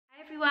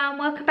everyone,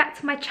 welcome back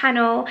to my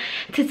channel.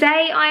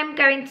 Today I'm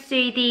going to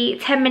do the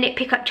 10-minute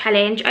pickup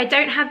challenge. I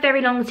don't have very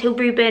long until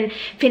Ruben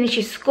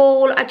finishes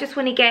school. I just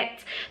want to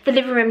get the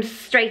living room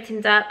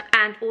straightened up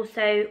and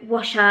also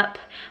wash up,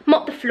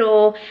 mop the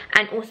floor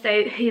and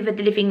also hoover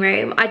the living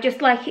room. I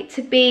just like it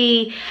to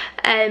be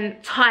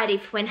tidy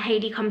for when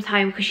Hayley comes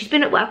home because she's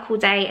been at work all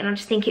day and I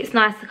just think it's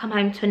nice to come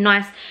home to a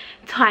nice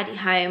tidy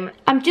home.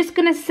 I'm just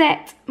going to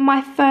set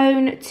my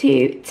phone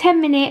to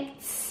 10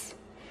 minutes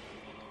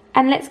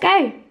and let's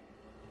go.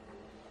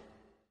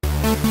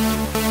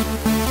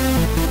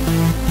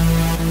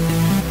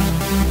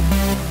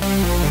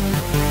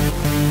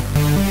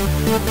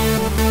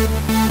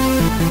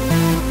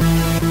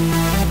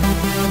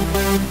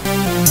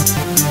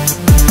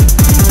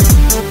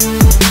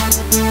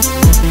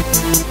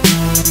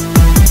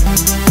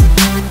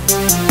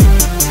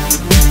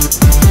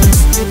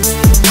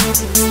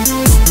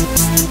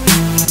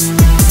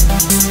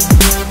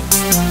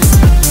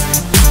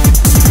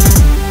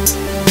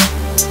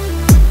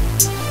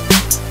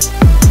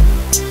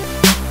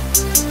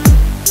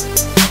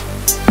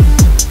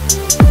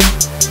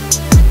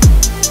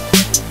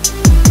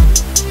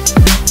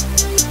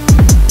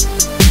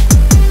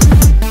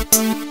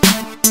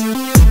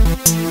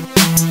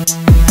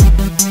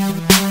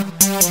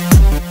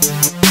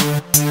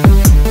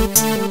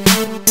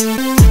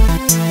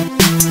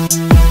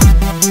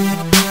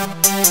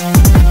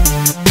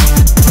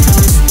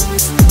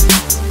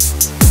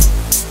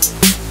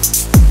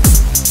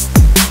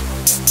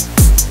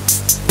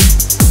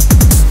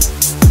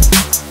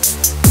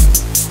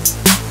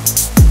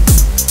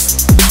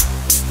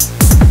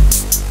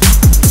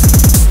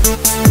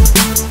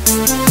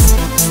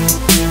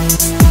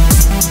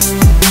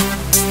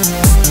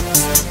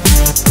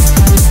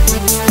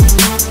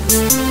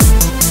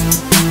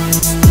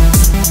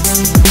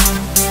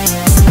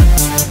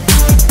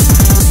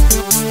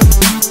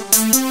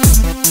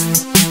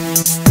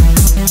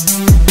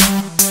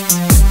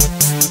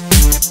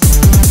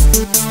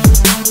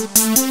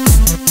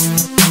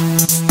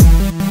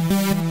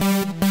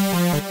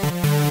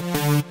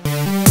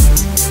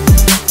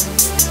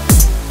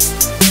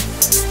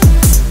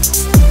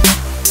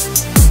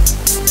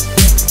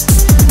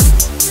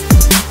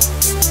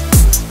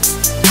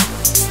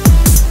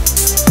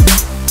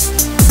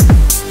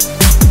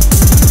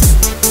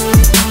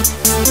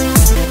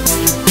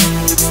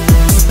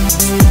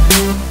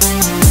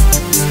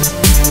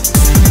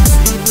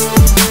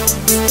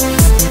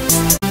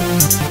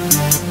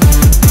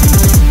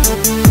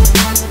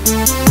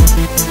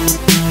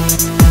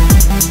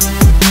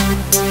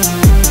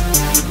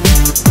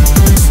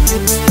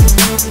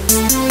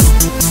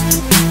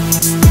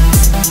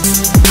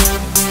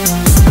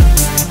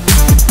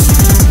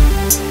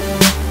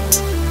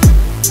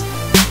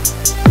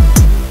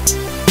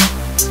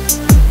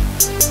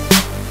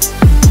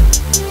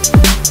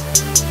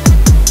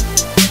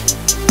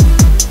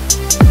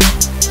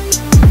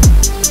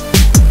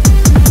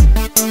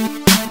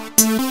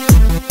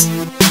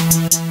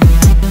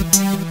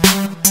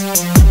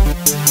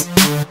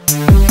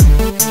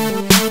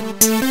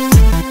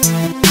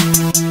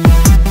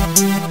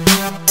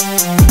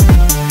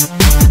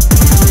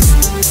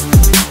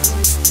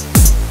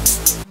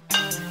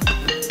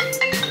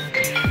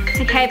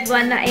 Okay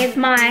everyone, that is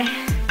my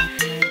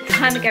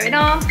timer going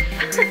off.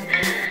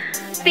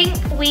 I think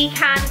we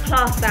can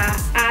class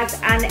that as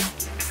an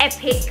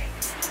epic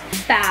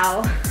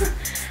fail.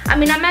 I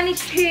mean, I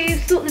managed to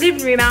sort the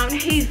living room out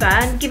and hoover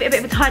and give it a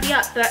bit of a tidy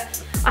up,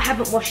 but I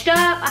haven't washed up,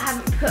 I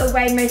haven't put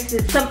away most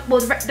of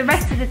the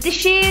rest of the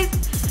dishes.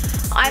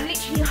 I'm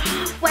literally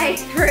halfway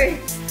through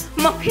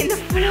mopping the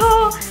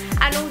floor,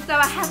 and also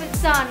I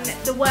haven't done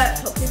the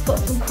worktop, it's got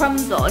some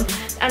crumbs on,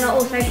 and I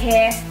also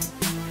here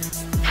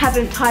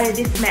haven't tidied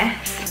this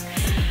mess.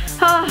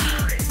 Oh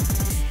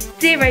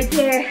dear, oh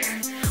dear.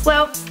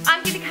 Well,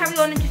 I'm going to carry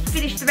on and just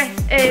finish the rest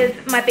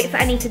of my bits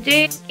that I need to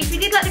do. If you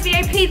did like the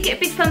video, please get a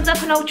big thumbs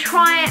up and I'll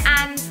try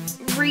and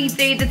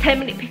redo the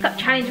 10-minute pickup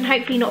challenge and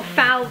hopefully not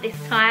fail this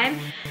time.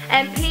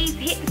 Please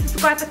hit the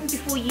subscribe button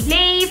before you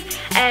leave,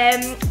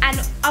 and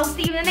I'll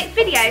see you in the next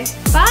video.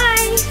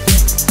 Bye!